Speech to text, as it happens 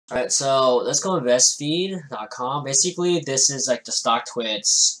Alright, so let's go investfeed.com. Basically, this is like the stock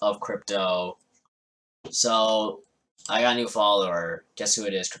twits of crypto. So, I got a new follower. Guess who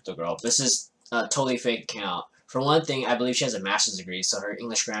it is, Crypto Girl. This is a totally fake account. For one thing, I believe she has a master's degree, so her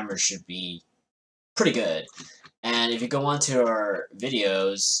English grammar should be pretty good. And if you go onto her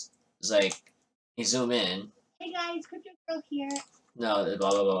videos, it's like, you zoom in. Hey guys, Crypto Girl here. No,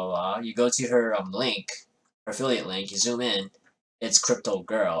 blah, blah, blah, blah, blah. You go to her link, her affiliate link, you zoom in, it's Crypto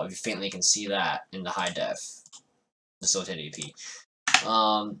Girl, if you faintly can see that in the high def, facilitated AP.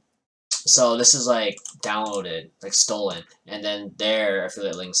 So this is like downloaded, like stolen, and then their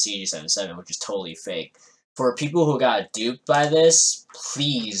affiliate link CG77, which is totally fake. For people who got duped by this,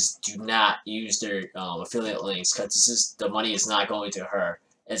 please do not use their affiliate links, because the money is not going to her.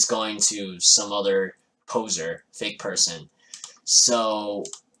 It's going to some other poser, fake person. So,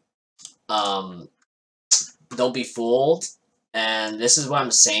 don't be fooled. And this is what I'm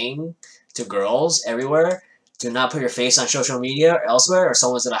saying to girls everywhere. Do not put your face on social media or elsewhere, or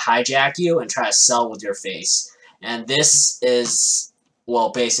someone's going to hijack you and try to sell with your face. And this is,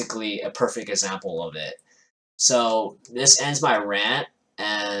 well, basically a perfect example of it. So, this ends my rant.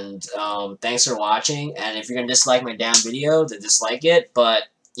 And thanks for watching. And if you're going to dislike my damn video, then dislike it. But,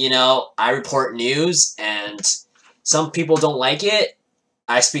 you know, I report news, and some people don't like it.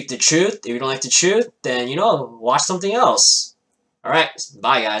 I speak the truth. If you don't like the truth, then, you know, watch something else. Alright,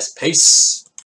 bye guys. Peace.